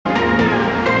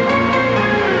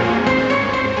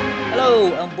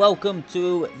welcome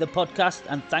to the podcast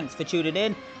and thanks for tuning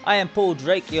in. I am Paul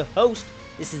Drake, your host.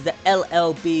 This is the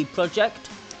LLB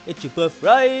project. It's your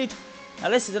birthright. Now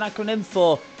this is an acronym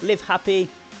for Live Happy,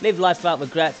 Live Life Without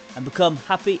Regret and Become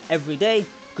Happy Every Day,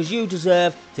 because you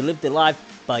deserve to live the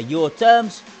life by your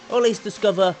terms, or at least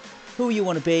discover who you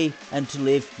want to be and to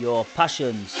live your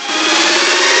passions.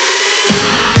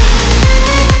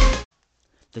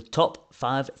 The top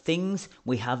 5 things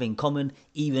we have in common,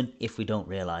 even if we don't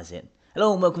realise it.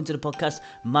 Hello and welcome to the podcast.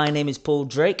 My name is Paul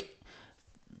Drake.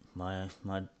 My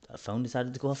phone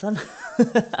decided to go off then.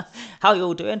 How are you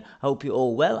all doing? I hope you're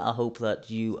all well. I hope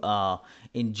that you are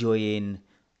enjoying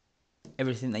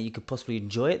everything that you could possibly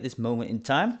enjoy at this moment in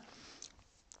time.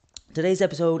 Today's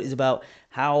episode is about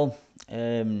how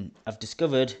I've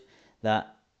discovered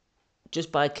that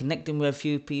just by connecting with a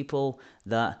few people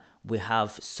that we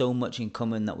have so much in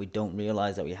common that we don't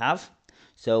realise that we have.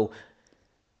 So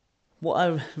what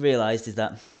I realised is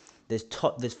that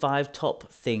there's 5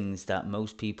 top things that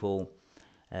most people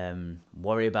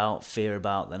worry about, fear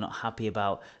about, they're not happy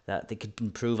about, that they could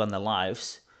improve on their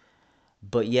lives.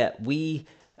 But yet we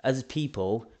as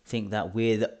people think that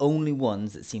we're the only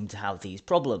ones that seem to have these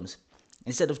problems.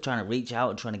 Instead of trying to reach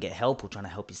out and trying to get help or trying to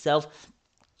help yourself,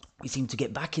 we seem to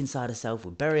get back inside ourselves,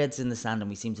 we bury heads in the sand and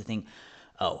we seem to think,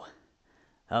 oh,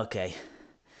 okay,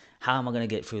 how am I going to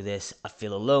get through this? I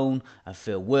feel alone, I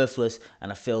feel worthless,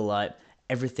 and I feel like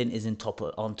everything is on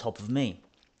top of me.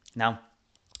 Now,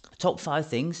 the top 5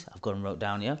 things I've got and wrote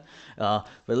down here are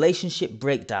relationship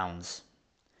breakdowns.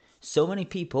 So many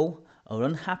people are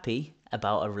unhappy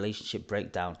about a relationship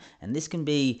breakdown, and this can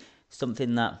be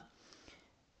something that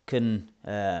can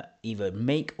either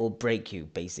make or break you,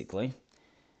 basically.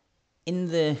 I'll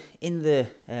tell you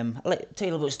a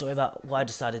little bit of story about why I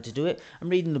decided to do it. I'm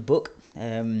reading the book,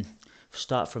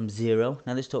 Start From Zero.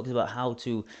 Now this talks about how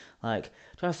to try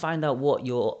to find out what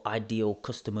your ideal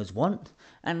customers want,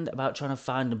 and about trying to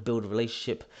find and build a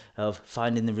relationship of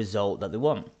finding the result that they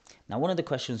want. Now one of the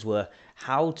questions were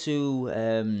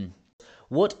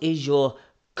what is your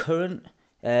current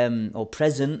or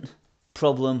present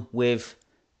problem with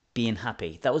being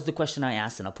happy? That was the question I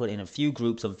asked, and I put in a few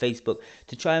groups on Facebook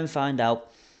to try and find out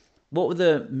what were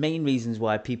the main reasons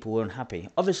why people were unhappy.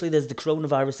 Obviously, there's the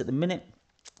coronavirus at the minute,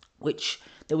 which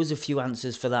there was a few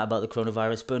answers for that about the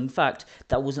coronavirus, but in fact,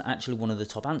 that wasn't actually one of the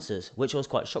top answers, which I was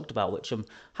quite shocked about, which I'm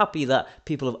happy that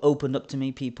people have opened up to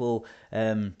me, people,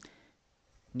 gave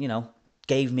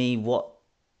me what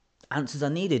answers I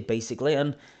needed, basically,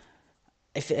 and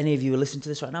if any of you are listening to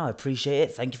this right now, I appreciate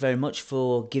it. Thank you very much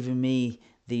for giving me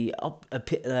the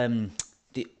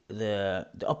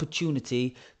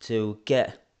opportunity to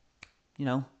get,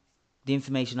 the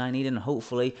information I need, and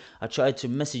hopefully I tried to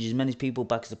message as many people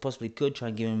back as I possibly could, try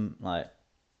and give them a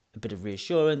bit of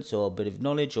reassurance or a bit of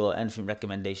knowledge or anything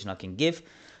recommendation I can give,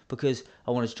 because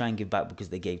I wanted to try and give back because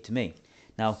they gave to me.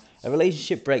 Now, a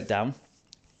relationship breakdown,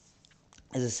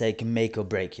 as I say, can make or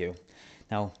break you.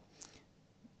 Now,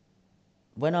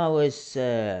 when I was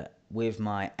with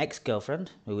my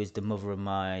ex-girlfriend, who is the mother of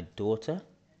my daughter,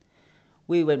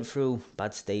 we went through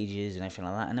bad stages and everything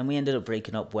like that, and then we ended up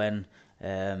breaking up when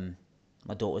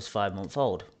my daughter was 5 months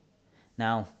old.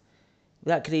 Now,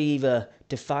 that could either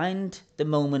defined the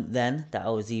moment then that I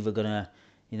was either gonna,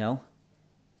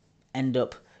 end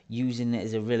up using it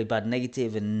as a really bad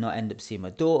negative and not end up seeing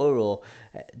my daughter, or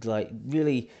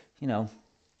really,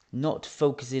 not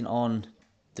focusing on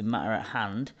the matter at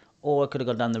hand. Or I could have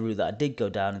gone down the route that I did go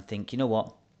down and think, you know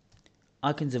what,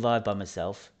 I can survive by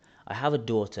myself, I have a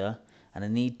daughter, and I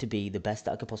need to be the best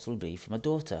that I could possibly be for my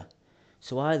daughter.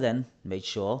 So I then made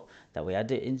sure that we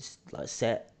had it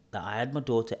set that I had my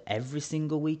daughter every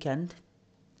single weekend,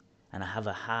 and I have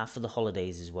her half of the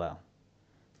holidays as well.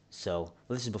 So,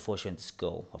 this is before she went to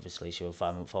school, obviously, she was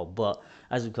 5 months old, but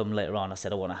as we come later on, I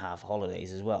said I want a half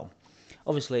holidays as well.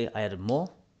 Obviously, I added more,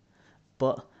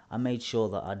 but I made sure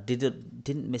that I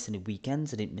didn't miss any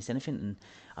weekends, I didn't miss anything, and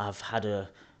I've had her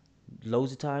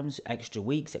loads of times, extra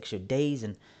weeks, extra days,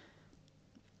 and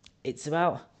it's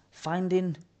about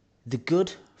finding the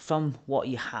good from what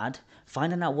you had,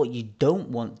 finding out what you don't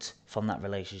want from that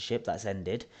relationship that's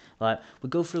ended. We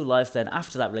go through life then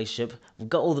after that relationship, we've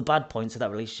got all the bad points of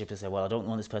that relationship and say, well, I don't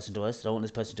want this person to do this, I don't want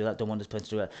this person to do that, I don't want this person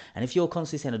to do that. And if you're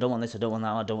constantly saying, I don't want this, I don't want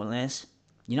that, I don't want this,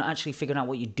 you're not actually figuring out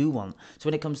what you do want. So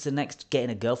when it comes to next getting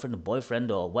a girlfriend or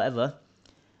boyfriend or whatever,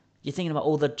 you're thinking about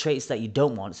all the traits that you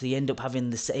don't want, so you end up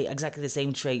having exactly the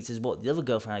same traits as what the other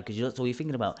girlfriend had, because that's all you're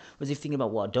thinking about. Whereas if you're thinking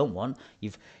about what I don't want,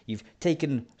 you've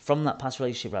taken from that past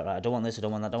relationship, right, I don't want this, I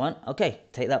don't want that, I don't want. Okay,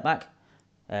 take that back.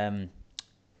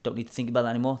 Don't need to think about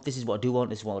that anymore. This is what I do want,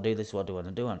 this is what I do, this is what I do want,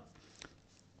 I do want.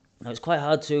 Now, it's quite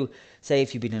hard to say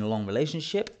if you've been in a long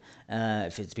relationship,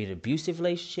 if it's been an abusive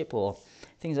relationship or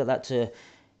things like that, to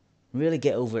really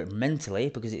get over it mentally,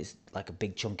 because it's like a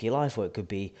big chunk of your life, or it could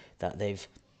be that they've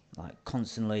like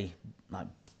constantly like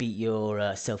beat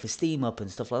your self-esteem up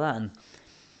and stuff like that. And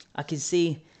I can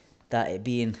see that it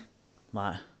being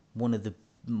like one of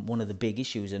the big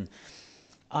issues. And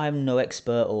I'm no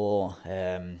expert or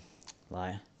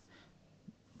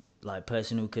like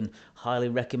person who can highly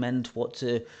recommend what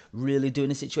to really do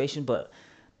in a situation, but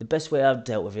the best way I've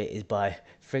dealt with it is by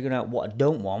figuring out what I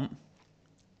don't want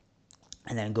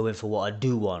and then going for what I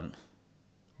do want,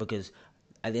 because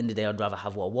at the end of the day I'd rather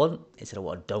have what I want instead of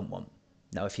what I don't want.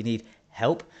 Now, if you need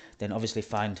help, then obviously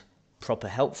find proper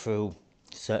help through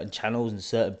certain channels and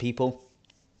certain people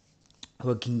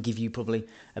who can give you probably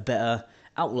a better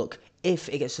outlook if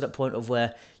it gets to that point of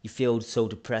where you feel so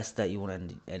depressed that you want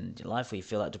to end your life, or you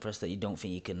feel that depressed that you don't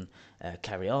think you can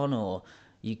carry on, or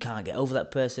you can't get over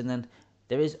that person. Then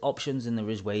there is options and there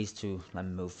is ways to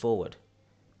move forward.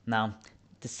 Now,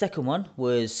 the second one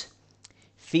was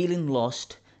feeling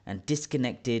lost and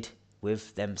disconnected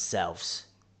with themselves.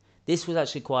 This was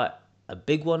actually quite a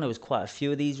big one. There was quite a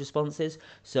few of these responses.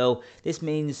 So this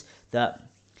means that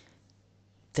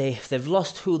they've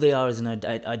lost who they are as an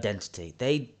identity.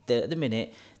 At the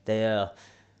minute, they are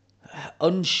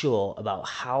unsure about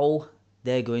how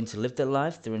they're going to live their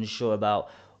life. They're unsure about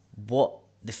what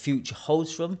the future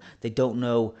holds for them. They don't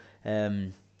know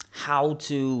how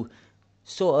to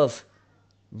sort of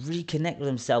reconnect with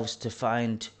themselves to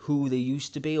find who they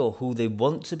used to be or who they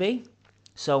want to be.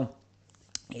 So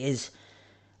it is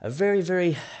a very,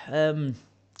 very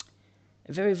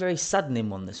saddening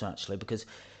one, this one, actually, because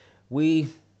we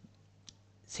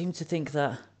seem to think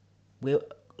that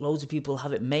loads of people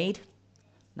have it made.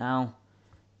 Now,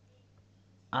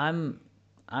 I've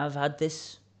had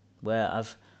this where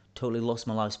I've totally lost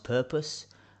my life's purpose.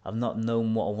 I've not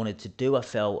known what I wanted to do. I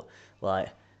felt like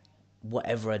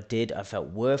whatever I did, I felt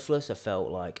worthless. I felt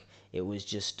like it was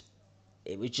just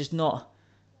not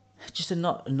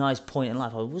a nice point in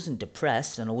life. I wasn't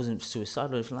depressed and I wasn't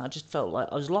suicidal or anything. I just felt like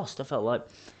I was lost. I felt like,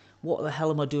 what the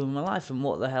hell am I doing in my life, and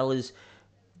what the hell is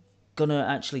gonna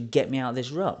actually get me out of this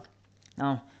rut?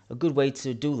 Now, a good way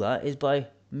to do that is by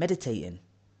meditating.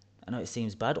 I know it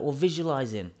seems bad, or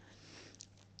visualizing.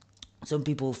 Some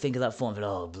people think of that form of,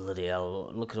 oh, bloody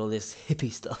hell, look at all this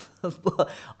hippie stuff. But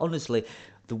honestly,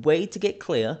 the way to get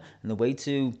clear and the way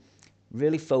to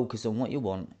really focus on what you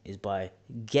want is by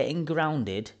getting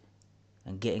grounded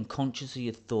and getting conscious of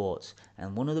your thoughts.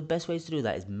 And one of the best ways to do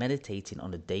that is meditating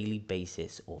on a daily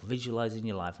basis, or visualizing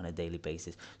your life on a daily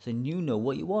basis, so you know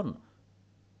what you want.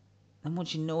 And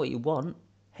once you know what you want,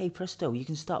 hey presto, you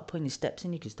can start putting your steps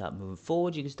in, you can start moving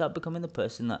forward, you can start becoming the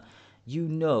person that you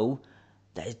know,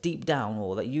 that is deep down,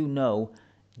 or that you know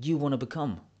you want to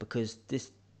become, because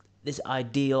this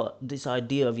idea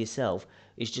of yourself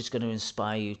is just going to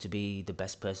inspire you to be the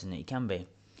best person that you can be.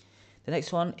 The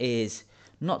next one is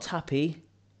not happy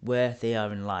where they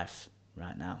are in life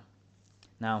right now.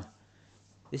 Now,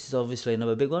 this is obviously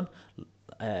another big one.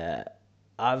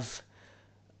 I've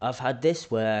had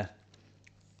this where,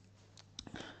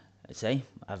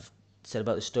 I've said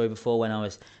about the story before, when I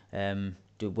was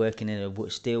working in a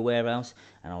steel warehouse,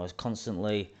 and I was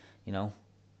constantly,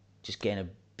 just getting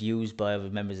abused by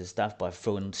other members of staff by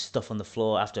throwing stuff on the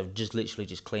floor after I've just literally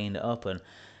just cleaned it up, and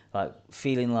like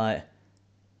feeling like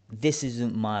this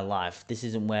isn't my life, this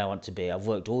isn't where I want to be. I've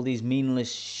worked all these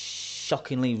meaningless,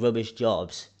 shockingly rubbish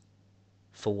jobs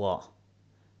for what?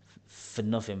 For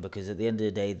nothing, because at the end of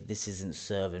the day, this isn't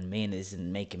serving me and it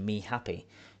isn't making me happy.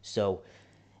 So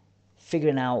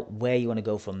figuring out where you want to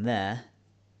go from there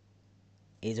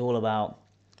is all about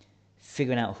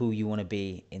figuring out who you want to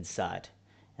be inside.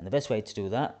 And the best way to do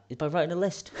that is by writing a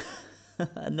list.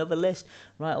 Another list.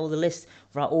 Write all the lists.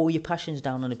 Write all your passions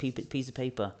down on a piece of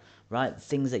paper. Write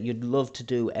things that you'd love to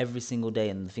do every single day,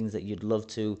 and the things that you'd love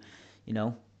to,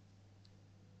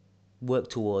 work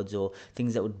towards, or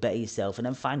things that would better yourself. And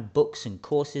then find books and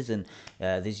courses, and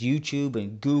there's YouTube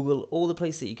and Google, all the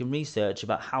places that you can research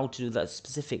about how to do that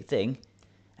specific thing.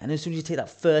 And as soon as you take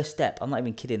that first step, I'm not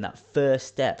even kidding, that first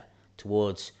step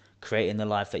towards creating the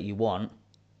life that you want,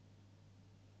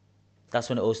 that's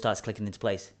when it all starts clicking into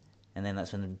place. And then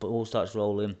that's when the ball starts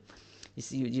rolling. You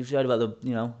see, you've heard about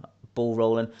the, ball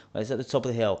rolling, where it's at the top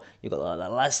of the hill. You've got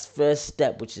that last first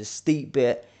step, which is a steep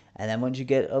bit. And then once you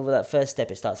get over that first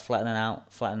step, it starts flattening out,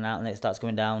 and it starts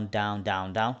going down, down,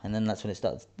 down, down. And then that's when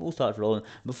ball starts rolling.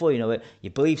 Before you know it,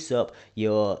 your beliefs up,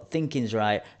 your thinking's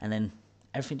right, and then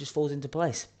everything just falls into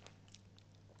place.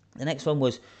 The next one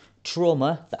was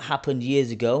trauma that happened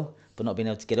years ago, but not being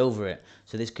able to get over it.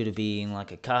 So this could have been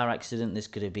like a car accident. This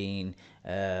could have been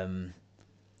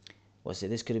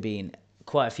This could have been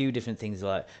quite a few different things.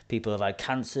 Like people have had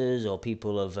cancers, or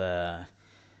people have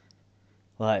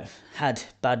like had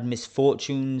bad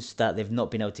misfortunes that they've not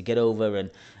been able to get over.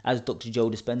 And as Dr. Joe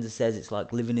Dispenza says, it's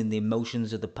like living in the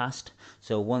emotions of the past.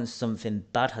 So once something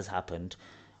bad has happened,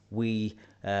 we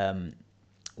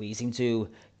seem to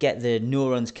get the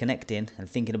neurons connecting and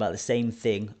thinking about the same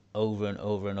thing over and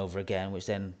over and over again, which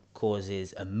then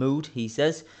causes a mood, he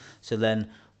says. So then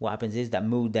what happens is that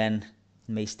mood then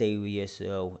may stay with you.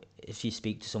 So if you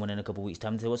speak to someone in a couple of weeks'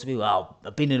 time and say, what's up, well,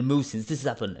 I've been in a mood since this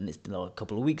happened, and it's been a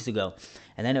couple of weeks ago.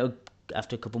 And then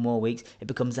after a couple more weeks, it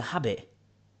becomes a habit.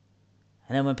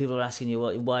 And then when people are asking you,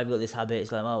 why have you got this habit?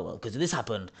 It's like, oh, well, because this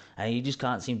happened. And you just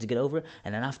can't seem to get over it.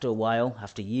 And then after a while,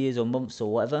 after years or months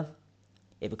or whatever,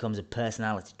 it becomes a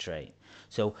personality trait.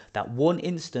 So that one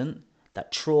instant,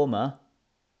 that trauma,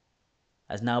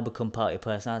 has now become part of your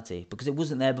personality because it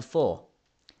wasn't there before.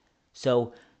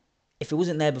 So if it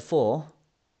wasn't there before,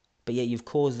 but yet you've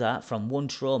caused that from one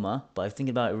trauma by thinking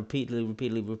about it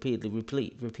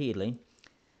repeatedly,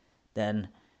 then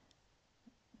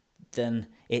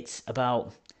it's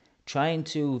about trying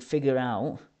to figure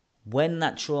out when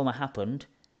that trauma happened,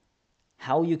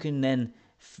 how you can then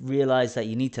realize that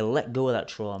you need to let go of that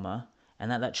trauma and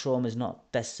that trauma is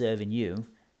not best serving you.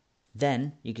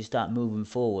 Then you can start moving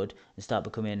forward and start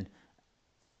becoming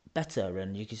better,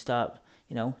 and you can start,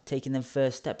 taking them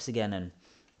first steps again. And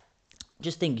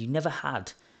just think, you never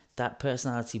had that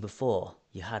personality before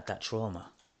you had that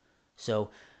trauma.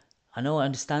 So I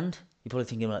understand. You're probably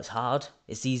thinking, well, it's hard.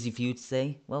 It's easy for you to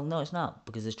say. Well, no, it's not,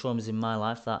 because there's traumas in my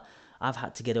life that I've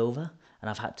had to get over, and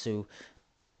I've had to,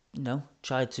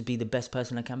 try to be the best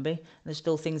person I can be. And there's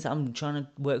still things that I'm trying to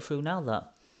work through now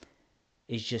that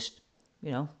is just,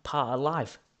 part of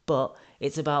life. But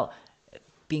it's about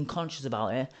being conscious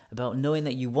about it, about knowing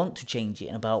that you want to change it,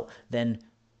 and about then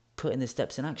putting the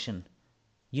steps in action.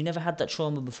 You never had that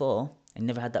trauma before, and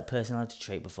never had that personality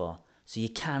trait before. So you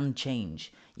can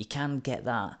change. You can get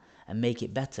that and make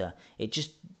it better. It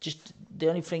just the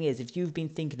only thing is, if you've been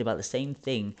thinking about the same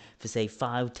thing for say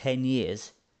 5-10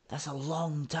 years, that's a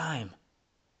long time.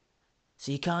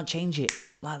 So you can't change it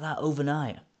like that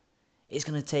overnight. It's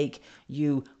going to take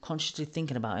you consciously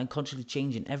thinking about it and consciously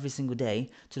changing every single day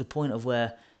to the point of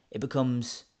where it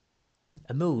becomes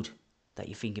a mood, that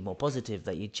you're thinking more positive,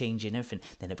 that you're changing everything.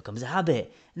 Then it becomes a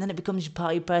habit, and then it becomes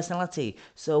part of your personality.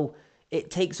 So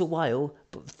it takes a while,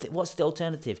 but what's the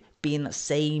alternative? Being that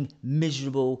same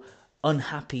miserable,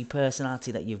 unhappy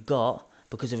personality that you've got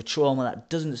because of a trauma that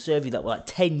doesn't serve you, that was like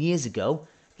 10 years ago.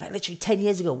 Like literally 10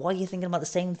 years ago. Why are you thinking about the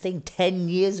same thing 10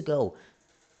 years ago?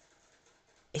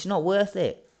 It's not worth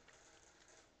it.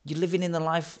 You're living your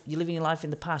life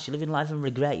in the past. You're living life in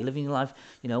regret. You're living your life,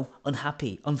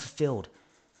 unhappy, unfulfilled.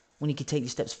 When you can take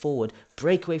these steps forward,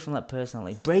 break away from that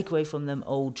personality, break away from them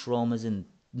old traumas and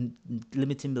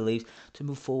limiting beliefs to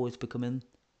move forward to becoming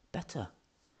better.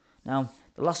 Now,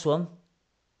 the last one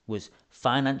was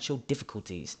financial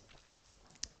difficulties.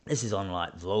 This is on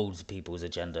like loads of people's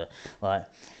agenda. Like,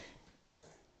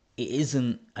 it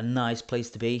isn't a nice place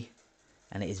to be,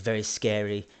 and it is very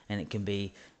scary, and it can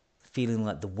be feeling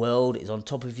like the world is on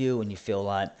top of you, and you feel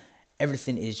like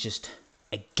everything is just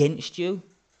against you,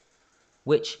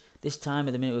 which this time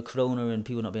at the minute with Corona and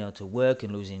people not being able to work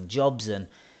and losing jobs, and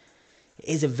it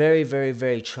is a very, very,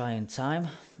 very trying time,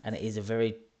 and it is a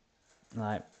very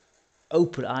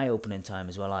eye-opening time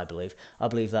as well. I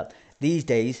believe that these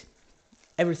days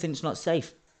everything's not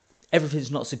safe,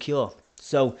 everything's not secure.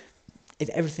 So if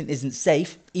everything isn't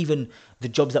safe, even the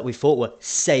jobs that we thought were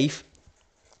safe,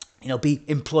 be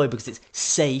employed because it's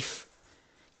safe,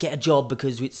 get a job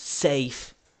because it's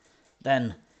safe,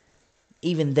 then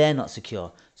even they're not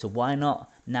secure. So why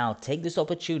not now take this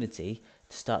opportunity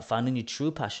to start finding your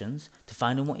true passions, to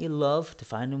finding what you love, to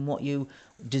finding what you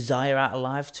desire out of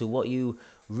life, to what you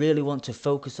really want to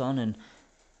focus on, and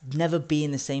never be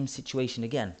in the same situation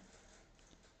again.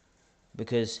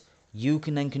 Because you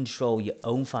can then control your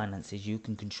own finances, you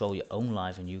can control your own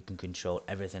life, and you can control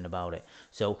everything about it.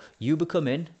 So you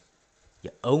becoming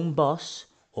your own boss,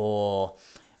 or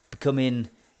becoming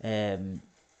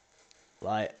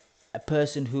like a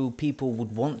person who people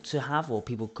would want to have, or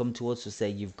people come towards to say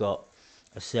you've got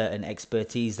a certain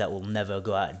expertise that will never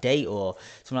go out of date, or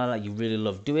something like that you really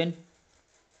love doing,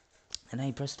 and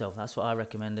hey presto, that's what I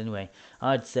recommend anyway.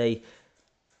 I'd say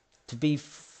to be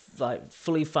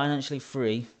fully financially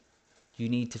free, you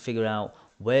need to figure out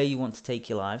where you want to take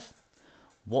your life,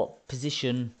 what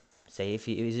position, say if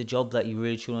it is a job that you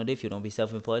really truly want to do, if you don't want to be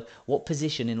self-employed, what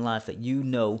position in life that you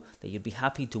know that you'd be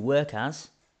happy to work as,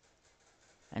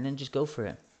 and then just go for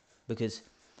it. Because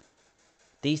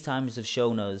these times have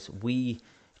shown us we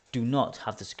do not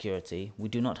have the security. We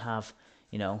do not have,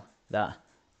 that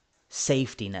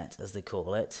safety net, as they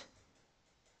call it.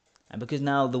 And because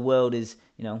now the world is,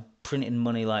 printing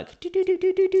money like, here you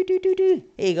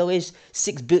go, here's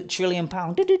 £6 trillion.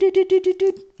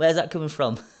 Where's that coming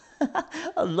from?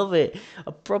 I love it.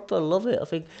 I proper love it. I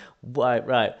think,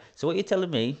 right. So what you're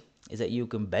telling me is that you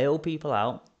can bail people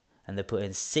out and they're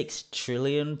putting £6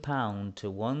 trillion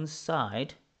to one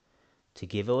side to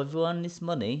give everyone this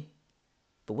money.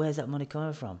 But where's that money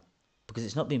coming from? Because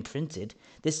it's not being printed.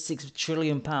 This £6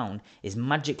 trillion is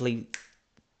magically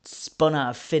spun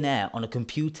out of thin air on a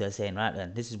computer saying, right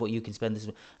then, this is what you can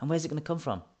spend. And where's it going to come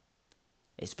from?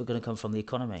 It's going to come from the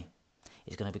economy.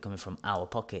 It's going to be coming from our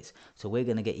pockets. So we're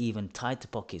going to get even tighter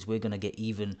pockets. We're going to get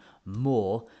even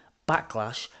more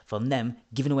backlash from them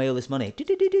giving away all this money.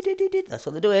 That's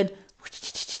what they're doing.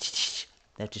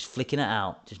 They're just flicking it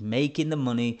out, just making the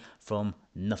money from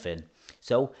nothing.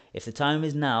 So if the time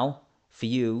is now for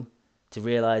you to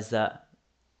realize that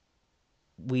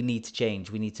we need to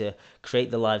change, we need to create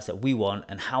the lives that we want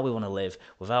and how we want to live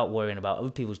without worrying about other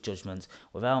people's judgments,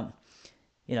 without,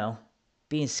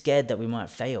 being scared that we might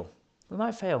fail. We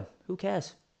might fail. Who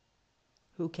cares?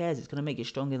 Who cares? It's going to make you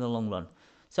stronger in the long run.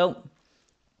 So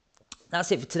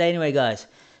that's it for today anyway, guys.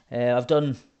 I've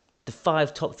done the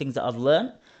 5 top things that I've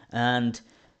learned, and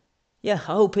yeah, I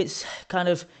hope it's kind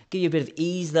of give you a bit of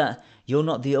ease that you're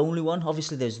not the only one.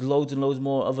 Obviously, there's loads and loads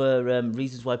more other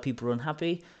reasons why people are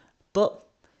unhappy, but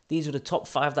these are the top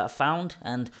 5 that I found,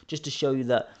 and just to show you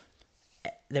that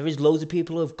there is loads of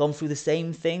people who have gone through the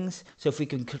same things. So if we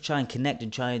can try and connect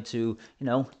and try to,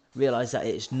 realize that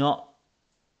it's not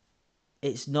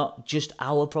just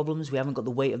our problems. We haven't got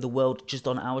the weight of the world just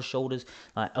on our shoulders.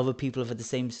 Like, other people have had the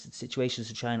same situations,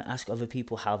 to try and ask other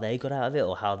people how they got out of it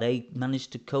or how they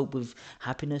managed to cope with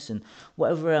happiness and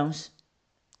whatever else.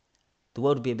 The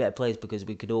world would be a better place because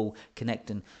we could all connect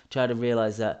and try to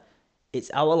realize that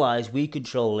it's our lives, we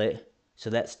control it, so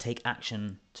let's take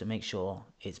action to make sure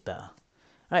it's better.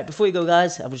 All right, before you go,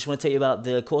 guys, I just want to tell you about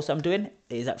the course I'm doing.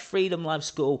 It is at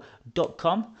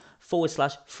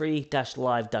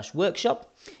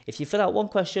freedomliveschool.com/free-live-workshop. If you fill out one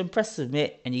question, press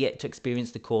submit, and you get to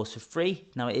experience the course for free.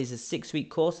 Now, it is a 6-week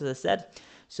course, as I said.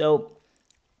 So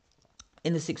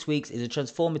in the 6 weeks is a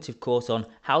transformative course on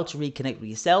how to reconnect with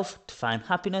yourself to find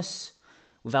happiness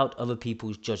without other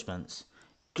people's judgments.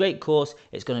 Great course.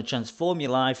 It's going to transform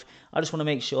your life. I just want to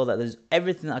make sure that there's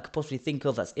everything that I could possibly think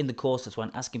of that's in the course. That's why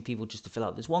I'm asking people just to fill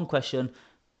out this one question,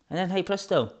 and then hey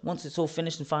presto, once it's all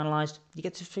finished and finalized, you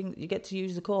get to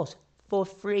use the course for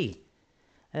free.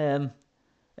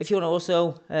 If you want to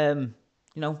also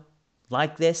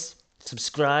like this,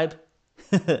 subscribe,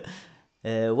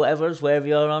 wherever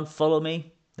you're on, follow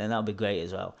me, then that would be great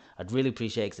as well. I'd really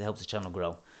appreciate it because it helps the channel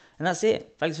grow. And that's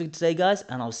it. Thanks for today, guys,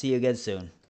 and I'll see you again soon.